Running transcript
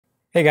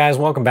Hey guys,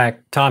 welcome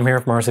back. Tom here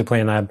from RC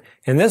Play Lab.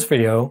 In this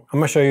video, I'm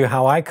going to show you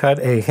how I cut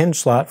a hinge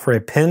slot for a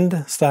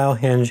pinned style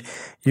hinge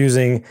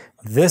using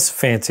this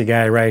fancy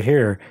guy right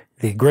here,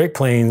 the Great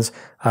Plains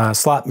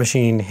slot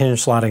machine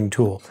hinge slotting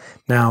tool.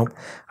 Now,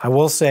 I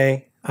will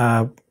say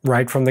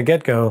right from the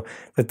get-go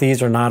that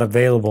these are not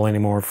available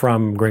anymore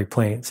from Great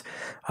Plains,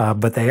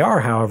 but they are,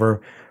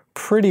 however,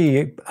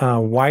 pretty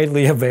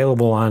widely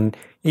available on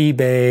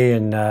eBay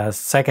and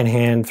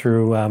secondhand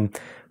through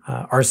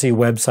RC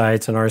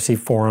websites and RC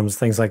forums,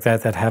 things like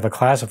that, that have a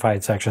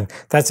classified section.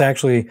 That's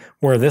actually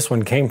where this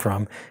one came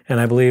from. And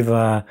I believe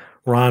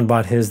Ron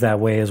bought his that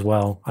way as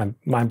well. I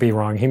might be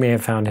wrong. He may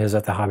have found his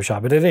at the hobby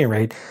shop. But at any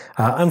rate,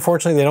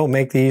 unfortunately, they don't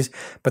make these,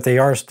 but they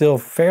are still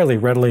fairly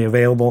readily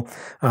available.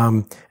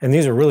 And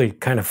these are really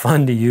kind of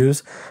fun to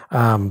use.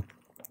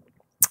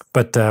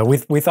 But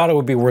we thought it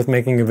would be worth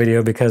making a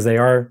video because they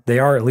are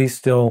at least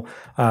still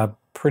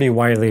pretty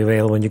widely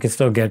available, and you can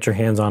still get your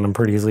hands on them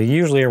pretty easily,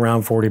 usually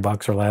around 40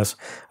 bucks or less,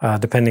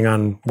 depending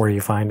on where you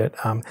find it.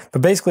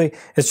 But basically,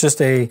 it's just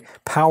a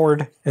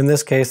powered, in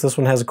this case, this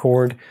one has a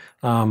cord.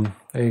 There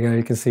you go,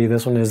 you can see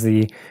this one is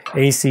the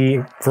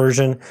AC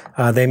version.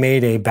 They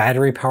made a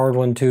battery powered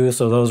one too,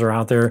 so those are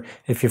out there.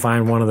 If you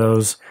find one of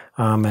those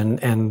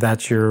and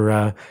that's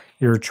your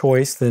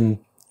choice, then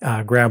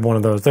grab one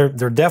of those. They're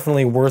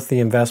definitely worth the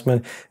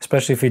investment,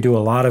 especially if you do a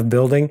lot of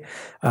building.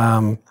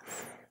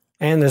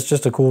 And it's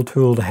just a cool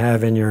tool to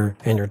have in your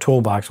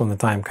toolbox when the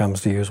time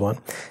comes to use one.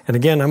 And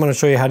again, I'm going to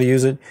show you how to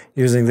use it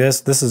using this.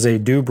 This is a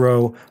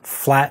Dubro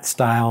flat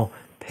style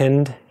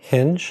pinned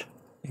hinge.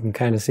 You can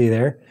kind of see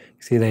there.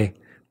 You see they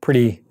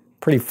pretty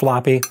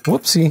floppy.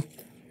 Whoopsie.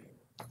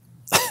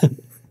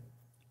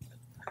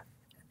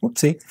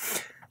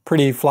 Whoopsie.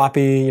 Pretty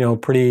floppy, you know,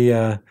 pretty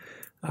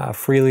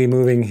freely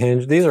moving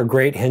hinge. These are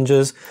great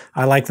hinges.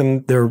 I like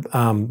them. They're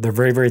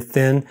very, very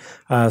thin.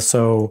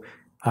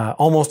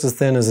 Almost as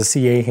thin as a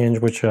CA hinge,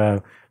 which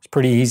is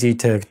pretty easy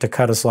to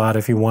cut a slot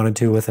if you wanted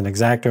to with an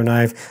X-Acto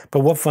knife.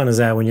 But what fun is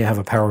that when you have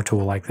a power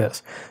tool like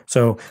this?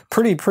 So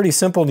pretty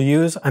simple to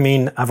use. I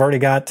mean, I've already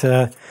got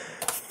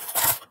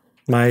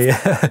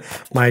my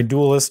my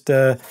Duelist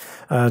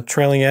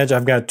trailing edge.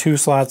 I've got 2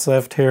 slots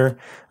left here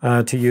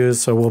to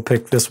use, so we'll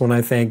pick this one,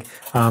 I think.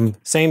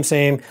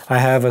 Same. I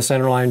have a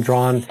center line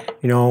drawn,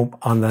 you know,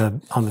 on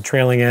the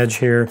trailing edge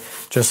here,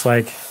 just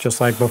like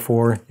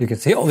before. You can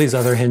see all these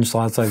other hinge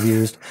slots I've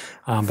used,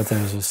 but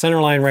there's a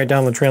center line right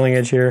down the trailing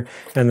edge here,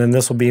 and then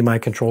this will be my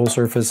control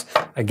surface.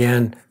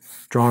 Again,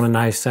 drawn a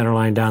nice center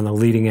line down the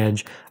leading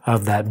edge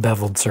of that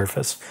beveled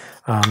surface.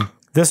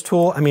 This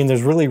tool, I mean,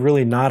 there's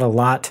really not a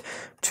lot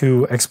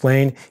to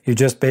explain. You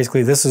just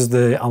basically, this is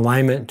the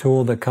alignment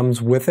tool that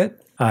comes with it.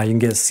 You can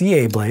get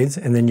CA blades,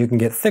 and then you can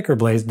get thicker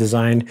blades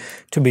designed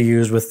to be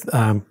used with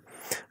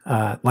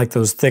like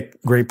those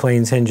thick Great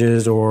Plains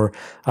hinges or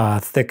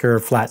thicker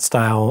flat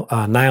style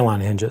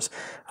nylon hinges.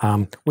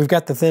 We've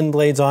got the thin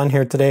blades on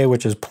here today,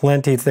 which is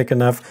plenty thick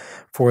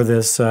enough for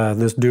this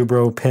this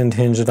Dubro pinned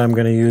hinge that I'm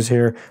going to use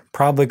here.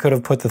 Probably could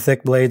have put the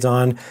thick blades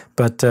on,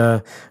 but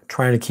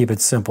trying to keep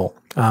it simple.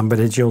 But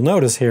as you'll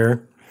notice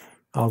here,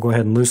 I'll go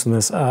ahead and loosen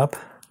this up.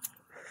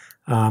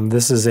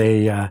 This is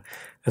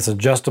it's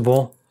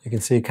adjustable. You can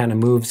see it kind of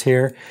moves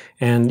here,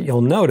 and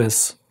you'll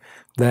notice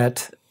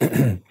that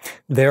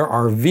there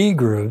are V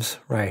grooves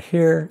right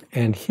here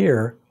and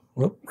here,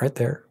 whoop, right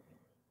there,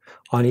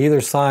 on either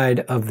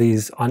side of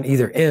these, on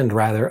either end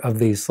rather, of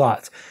these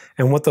slots.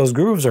 And what those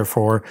grooves are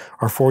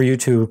for you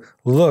to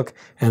look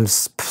and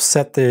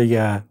set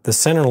the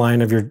center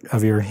line of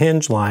your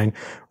hinge line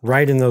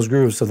right in those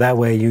grooves, so that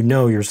way you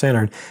know you're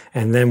centered.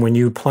 And then when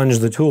you plunge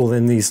the tool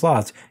in these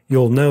slots,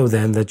 you'll know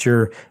then that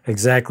you're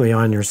exactly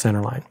on your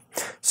center line.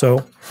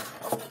 So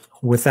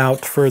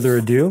without further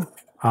ado,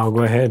 I'll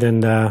go ahead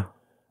and yeah,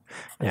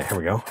 here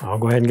we go. I'll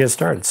go ahead and get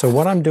started. So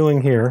what I'm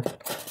doing here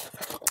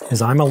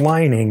is I'm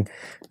aligning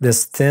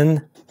this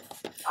thin,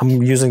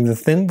 I'm using the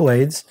thin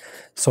blades,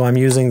 so I'm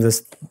using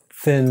this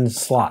thin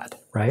slot,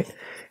 right?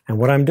 And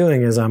what I'm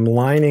doing is I'm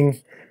lining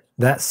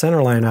that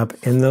center line up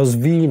in those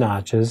V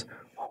notches.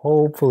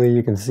 Hopefully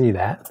you can see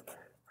that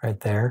right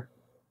there,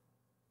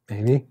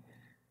 maybe.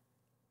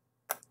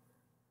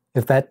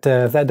 If that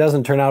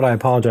doesn't turn out, I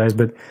apologize,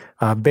 but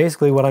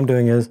basically what I'm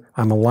doing is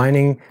I'm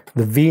aligning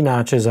the V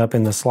notches up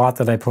in the slot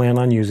that I plan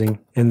on using,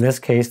 in this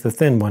case the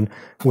thin one,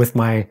 with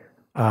my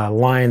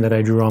line that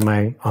I drew on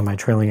my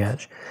trailing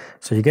edge.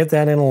 So you get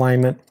that in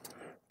alignment,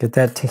 get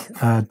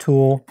that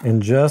tool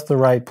in just the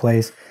right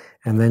place,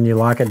 and then you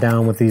lock it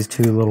down with these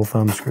 2 little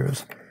thumb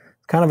screws.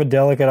 Kind of a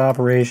delicate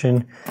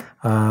operation,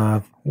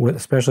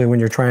 especially when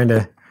you're trying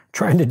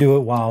to do it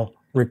while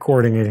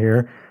recording it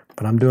here,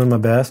 but I'm doing my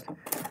best.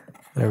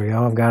 There we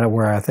go. I've got it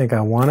where I think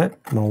I want it.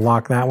 I'm going to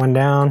lock that one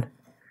down,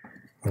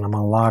 and I'm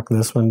going to lock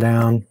this one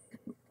down,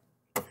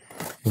 and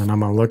then I'm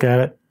going to look at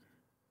it.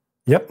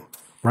 Yep,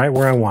 right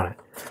where I want it.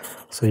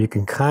 So you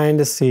can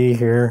kind of see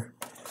here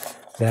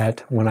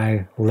that when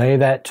I lay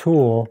that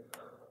tool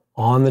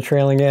on the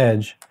trailing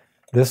edge,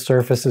 this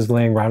surface is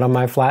laying right on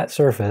my flat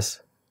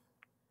surface,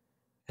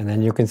 and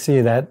then you can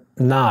see that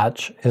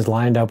notch is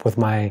lined up with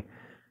my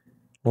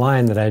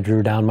line that I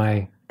drew down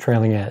my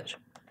trailing edge.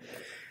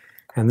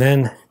 And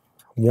then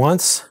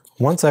once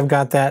I've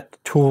got that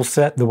tool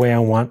set the way I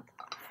want,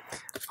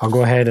 I'll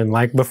go ahead and,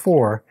 like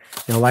before,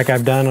 like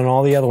I've done on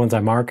all the other ones, I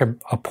mark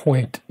a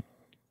point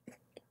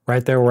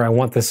right there where I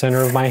want the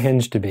center of my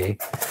hinge to be.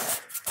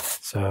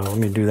 So let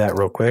me do that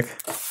real quick.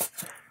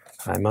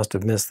 I must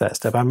have missed that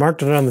step. I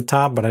marked it on the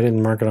top, but I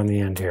didn't mark it on the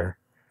end here.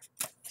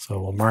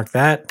 So we'll mark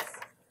that.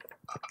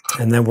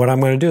 And then what I'm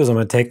going to do is I'm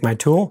going to take my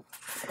tool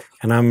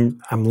and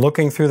I'm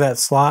looking through that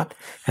slot,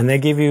 and they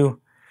give you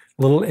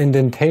little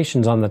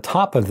indentations on the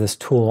top of this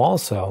tool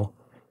also.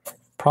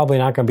 Probably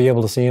not going to be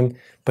able to see them,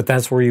 but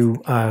that's where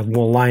you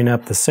will line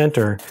up the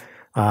center.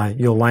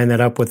 You'll line that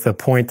up with the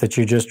point that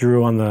you just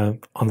drew on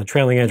the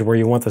trailing edge where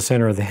you want the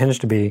center of the hinge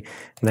to be,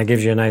 and that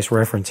gives you a nice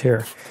reference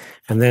here.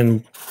 And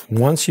then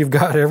once you've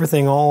got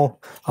everything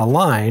all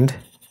aligned,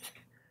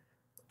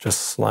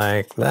 just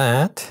like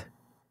that,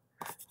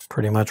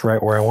 pretty much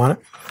right where I want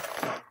it,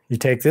 you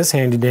take this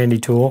handy dandy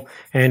tool,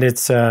 and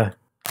it's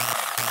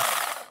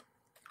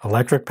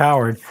electric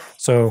powered,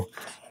 so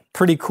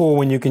pretty cool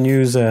when you can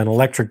use an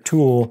electric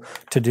tool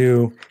to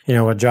do,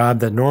 a job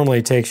that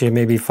normally takes you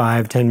maybe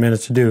 5-10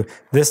 minutes to do.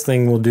 This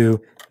thing will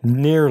do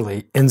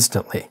nearly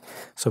instantly.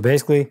 So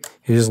basically,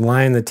 you just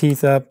line the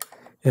teeth up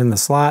in the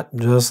slot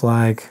just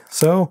like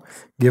so,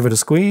 give it a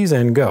squeeze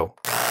and go.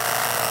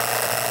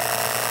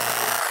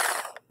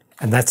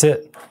 And that's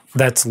it.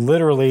 That's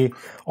literally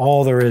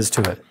all there is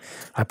to it.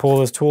 I pull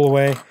this tool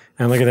away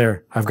and look at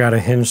there, I've got a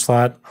hinge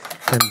slot.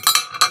 And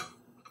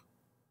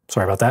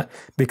sorry about that.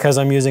 Because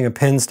I'm using a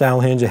pin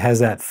style hinge, it has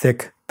that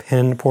thick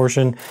pin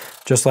portion.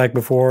 Just like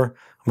before,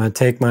 I'm going to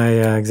take my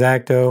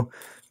X-Acto,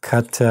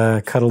 cut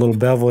a little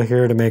bevel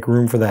here to make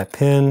room for that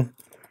pin.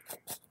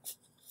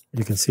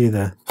 You can see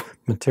the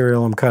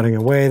material I'm cutting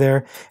away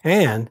there.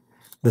 And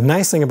the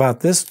nice thing about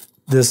this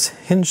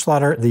hinge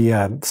slotter,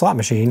 the slot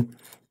machine,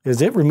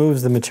 is it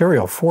removes the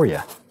material for you.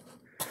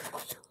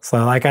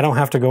 So like I don't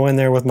have to go in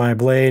there with my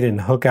blade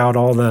and hook out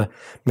all the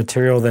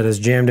material that is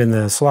jammed in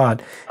the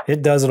slot.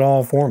 It does it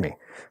all for me.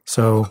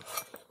 So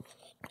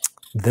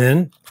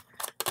then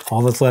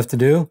all that's left to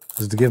do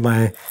is to give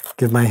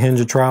my hinge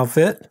a trial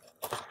fit.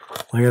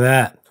 Look at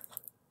that.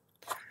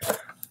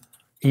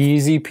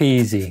 Easy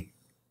peasy.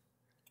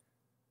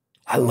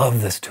 I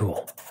love this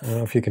tool. I don't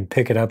know if you can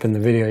pick it up in the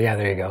video. Yeah,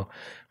 there you go.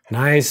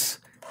 Nice.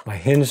 My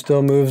hinge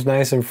still moves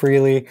nice and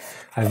freely.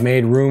 I've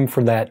made room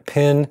for that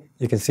pin.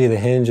 You can see the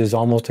hinge is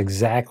almost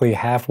exactly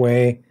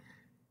halfway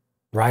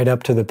right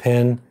up to the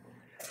pin.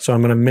 So I'm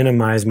going to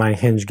minimize my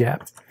hinge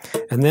gap.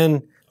 And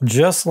then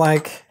just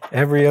like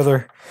every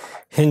other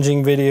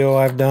hinging video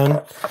I've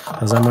done,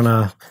 is I'm going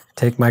to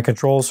take my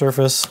control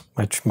surface,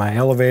 my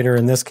elevator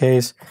in this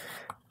case,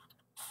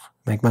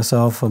 make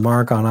myself a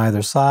mark on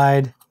either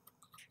side,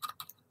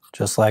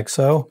 just like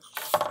so.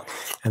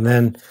 And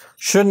then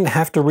shouldn't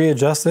have to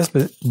readjust this,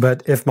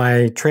 but if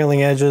my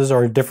trailing edges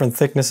are different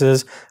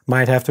thicknesses,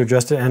 might have to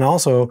adjust it. And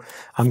also,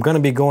 I'm going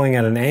to be going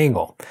at an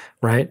angle,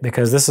 right?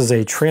 Because this is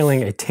a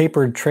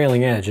tapered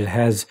trailing edge. It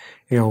has,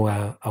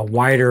 a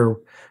wider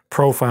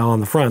profile on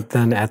the front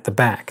than at the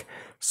back.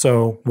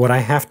 So what I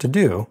have to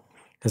do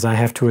is I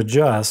have to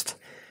adjust,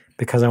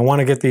 because I want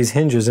to get these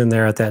hinges in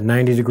there at that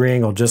 90-degree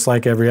angle, just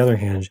like every other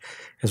hinge.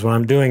 Is what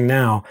I'm doing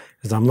now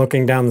is I'm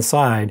looking down the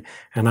side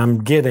and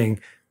I'm getting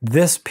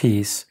this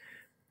piece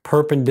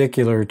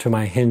perpendicular to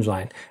my hinge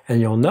line. And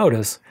you'll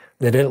notice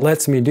that it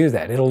lets me do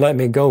that. It'll let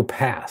me go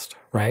past,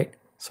 right?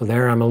 So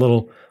there I'm a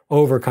little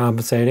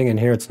overcompensating, and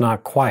here it's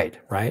not quite,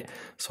 right?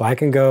 So I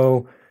can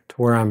go to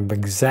where I'm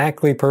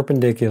exactly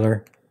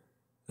perpendicular.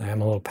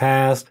 I'm a little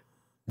past.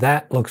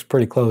 That looks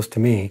pretty close to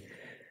me.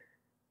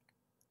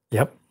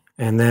 Yep.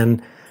 And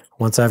then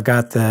once I've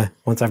got the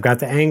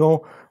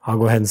angle, I'll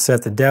go ahead and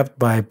set the depth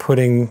by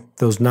putting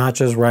those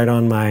notches right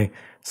on my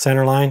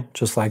center line,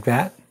 just like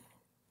that.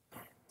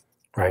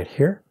 Right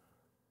here.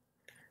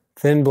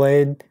 Thin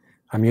blade,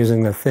 I'm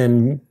using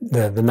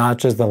the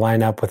notches that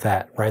line up with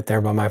that right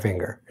there by my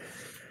finger.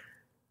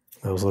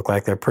 Those look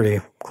like they're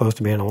pretty close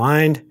to being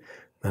aligned.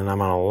 Then I'm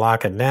going to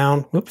lock it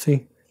down.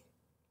 Whoopsie.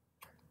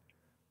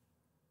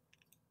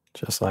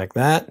 Just like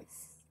that.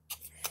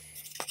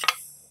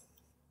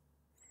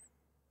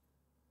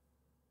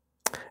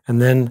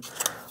 And then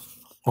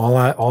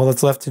all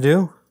that's left to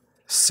do,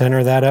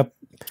 center that up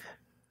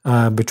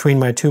between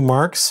my two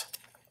marks.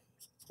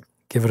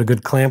 Give it a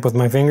good clamp with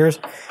my fingers,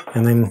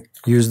 and then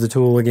use the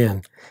tool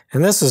again.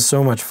 And this is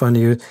so much fun to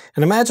use.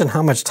 And imagine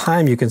how much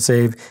time you can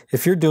save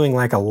if you're doing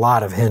like a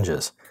lot of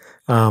hinges.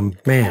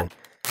 Man.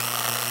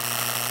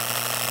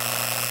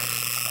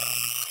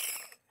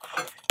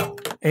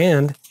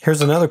 And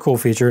here's another cool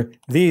feature.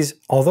 These,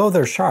 although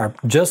they're sharp,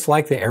 just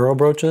like the arrow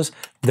broaches,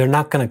 they're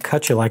not going to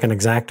cut you like an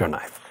X-Acto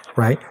knife.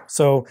 Right?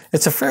 So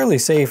it's a fairly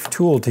safe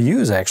tool to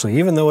use, actually.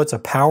 Even though it's a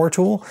power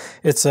tool,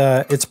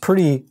 it's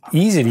pretty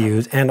easy to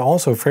use and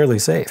also fairly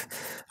safe.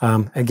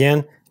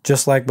 Again,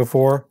 just like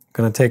before, I'm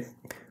going to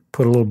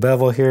put a little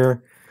bevel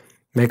here,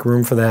 make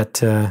room for that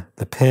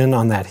the pin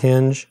on that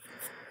hinge,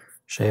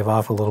 shave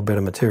off a little bit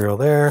of material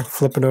there,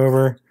 flip it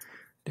over,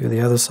 Do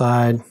the other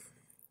side.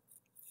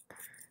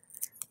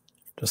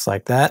 Just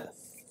like that.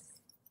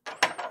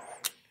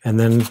 And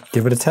then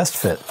give it a test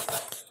fit.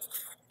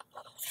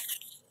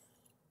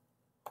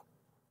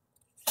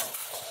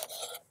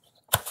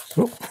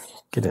 Oop,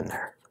 get in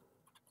there.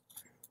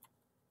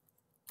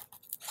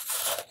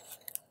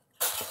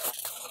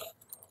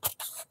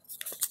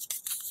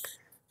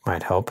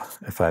 Might help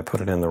if I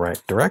put it in the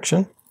right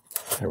direction.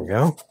 There we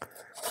go.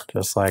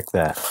 Just like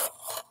that.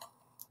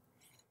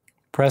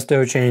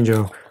 Presto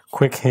changeo.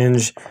 Quick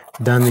hinge,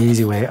 done the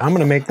easy way. I'm going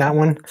to make that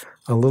one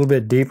a little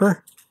bit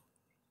deeper,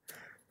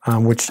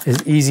 which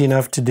is easy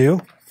enough to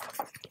do.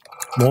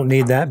 Won't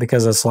need that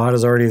because the slot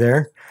is already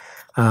there.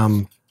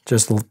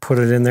 Just put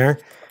it in there,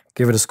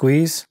 give it a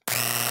squeeze,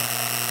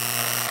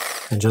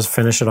 and just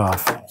finish it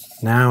off.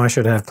 Now I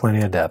should have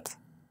plenty of depth.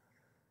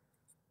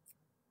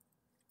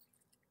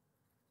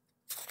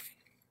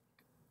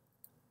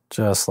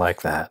 Just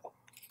like that.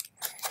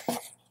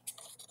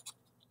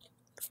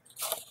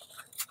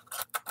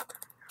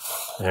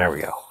 There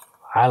we go.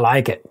 I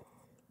like it.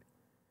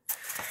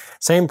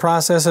 Same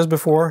process as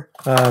before.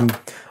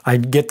 I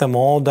get them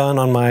all done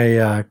on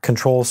my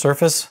control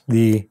surface,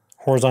 the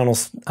horizontal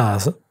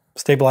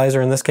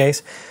stabilizer in this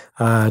case.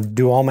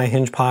 Do all my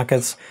hinge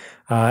pockets,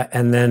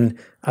 and then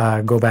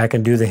go back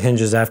and do the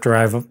hinges after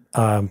I've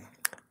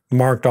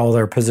marked all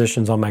their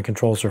positions on my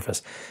control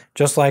surface.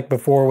 Just like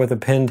before with a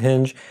pinned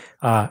hinge,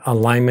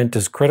 alignment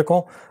is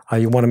critical.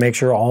 You want to make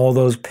sure all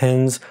those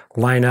pins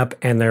line up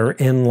and they're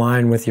in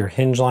line with your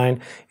hinge line.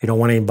 You don't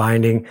want any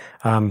binding.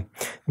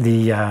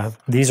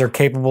 These are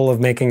capable of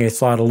making a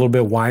slot a little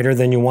bit wider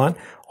than you want.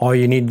 All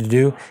you need to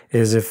do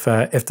is if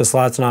the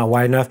slot's not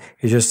wide enough,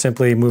 you just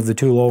simply move the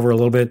tool over a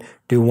little bit,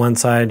 do one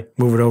side,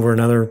 move it over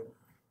another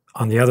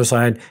on the other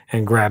side,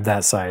 and grab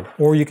that side.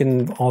 Or you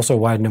can also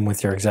widen them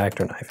with your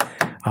X-Acto knife.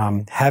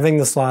 Having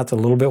the slots a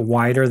little bit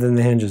wider than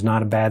the hinge is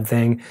not a bad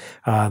thing.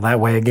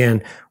 That way,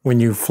 again, when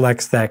you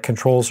flex that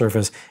control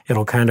surface,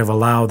 it'll kind of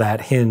allow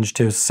that hinge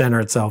to center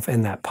itself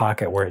in that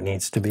pocket where it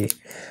needs to be.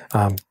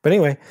 But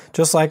anyway,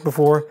 just like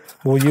before,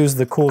 we'll use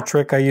the cool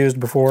trick I used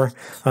before.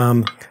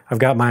 I've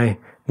got my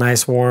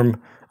nice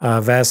warm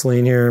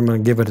Vaseline here. I'm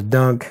going to give it a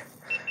dunk,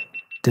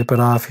 dip it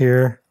off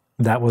here.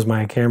 That was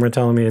my camera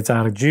telling me it's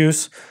out of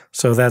juice,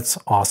 so that's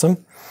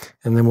awesome.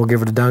 And then we'll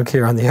give it a dunk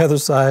here on the other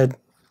side.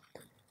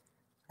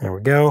 There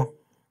we go.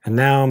 And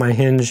now my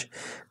hinge,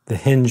 the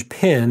hinge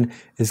pin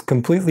is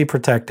completely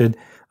protected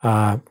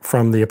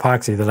from the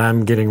epoxy that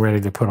I'm getting ready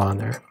to put on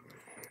there.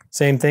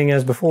 Same thing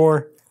as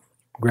before.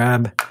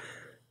 Grab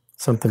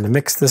something to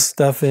mix this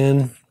stuff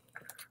in,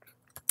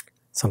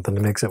 something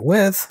to mix it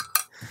with,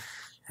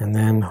 and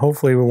then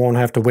hopefully we won't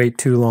have to wait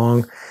too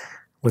long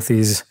with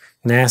these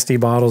nasty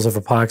bottles of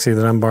epoxy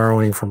that I'm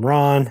borrowing from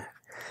Ron.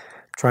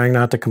 Trying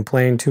not to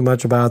complain too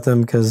much about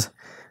them because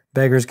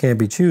beggars can't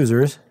be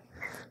choosers.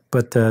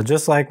 But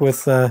just like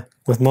with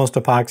most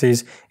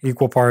epoxies,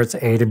 equal parts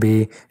A to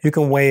B. You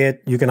can weigh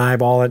it, you can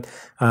eyeball it.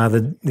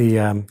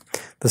 The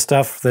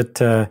stuff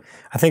that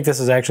I think this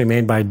is actually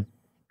made by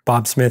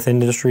Bob Smith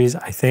Industries,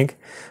 I think.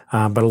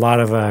 But a lot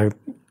of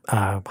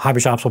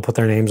hobby shops will put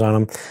their names on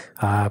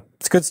them.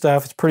 It's good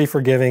stuff. It's pretty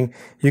forgiving.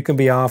 You can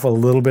be off a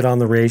little bit on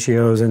the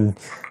ratios and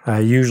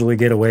usually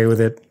get away with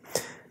it.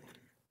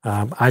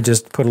 I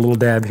just put a little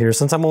dab here.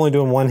 Since I'm only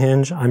doing one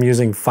hinge, I'm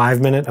using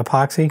 5-minute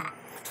epoxy.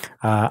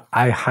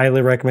 I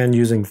highly recommend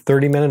using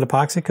 30-minute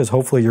epoxy because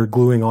hopefully you're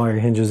gluing all your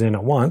hinges in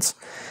at once,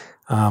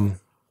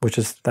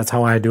 that's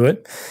how I do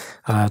it.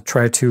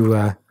 Try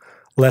to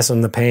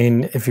lessen the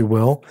pain, if you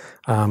will.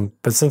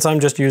 But since I'm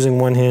just using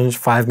one hinge,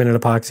 5-minute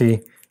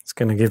epoxy, it's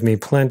going to give me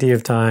plenty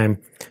of time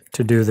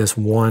to do this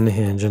one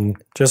hinge. And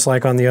just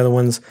like on the other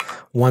ones,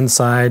 one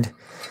side,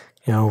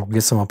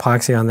 get some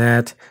epoxy on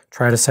that,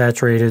 try to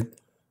saturate it,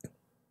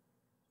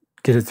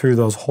 get it through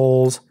those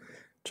holes,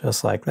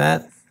 just like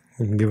that.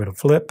 You can give it a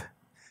flip.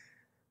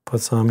 Put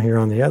some here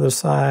on the other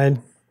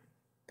side.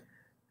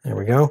 There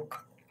we go.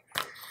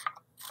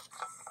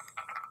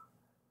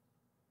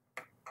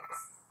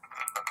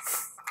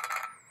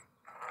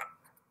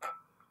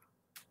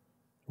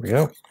 There we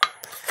go.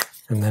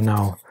 And then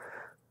I'll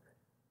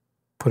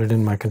put it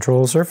in my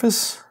control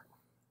surface.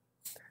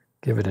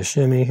 Give it a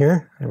shimmy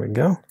here. There we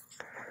go.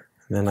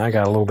 And then I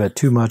got a little bit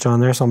too much on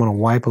there, so I'm going to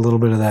wipe a little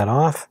bit of that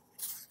off.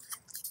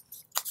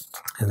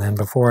 And then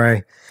before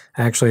I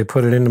actually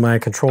put it into my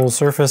control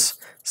surface,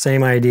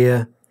 same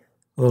idea,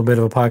 a little bit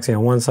of epoxy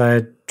on one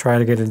side, try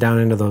to get it down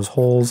into those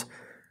holes,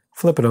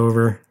 flip it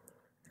over.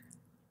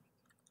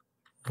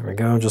 There we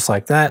go, just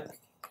like that.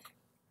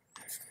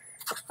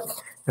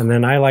 And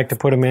then I like to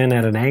put them in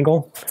at an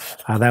angle.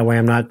 That way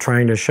I'm not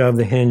trying to shove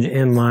the hinge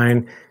in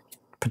line,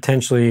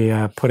 potentially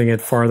putting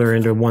it farther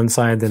into one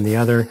side than the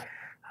other.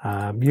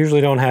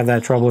 Usually don't have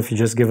that trouble if you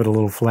just give it a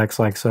little flex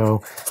like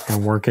so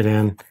and work it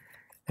in.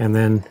 And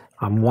then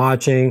I'm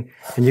watching,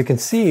 and you can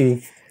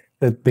see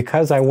that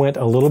because I went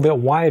a little bit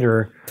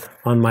wider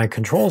on my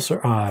controls,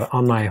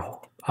 on my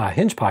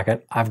hinge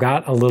pocket, I've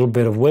got a little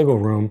bit of wiggle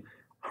room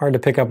hard to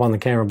pick up on the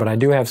camera, but I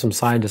do have some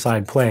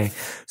side-to-side play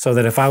so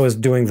that if I was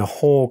doing the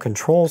whole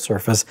control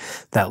surface,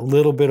 that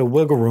little bit of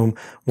wiggle room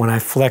when I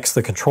flex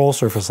the control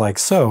surface like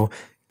so,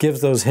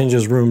 gives those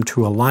hinges room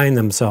to align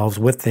themselves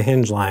with the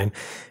hinge line.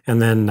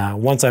 And then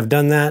once I've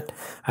done that,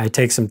 I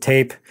take some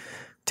tape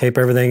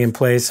everything in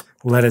place,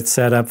 let it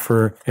set up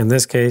for, in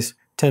this case,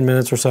 10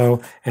 minutes or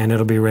so, and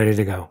it'll be ready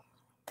to go.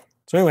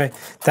 So anyway,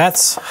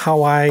 that's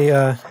how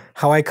I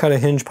cut a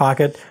hinge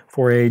pocket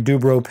for a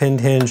Dubro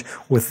pinned hinge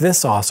with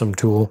this awesome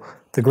tool,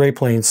 the Great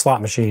Plains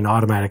Slot Machine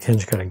Automatic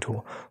Hinge Cutting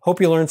Tool. Hope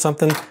you learned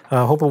something.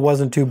 Hope it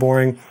wasn't too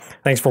boring.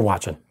 Thanks for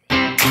watching.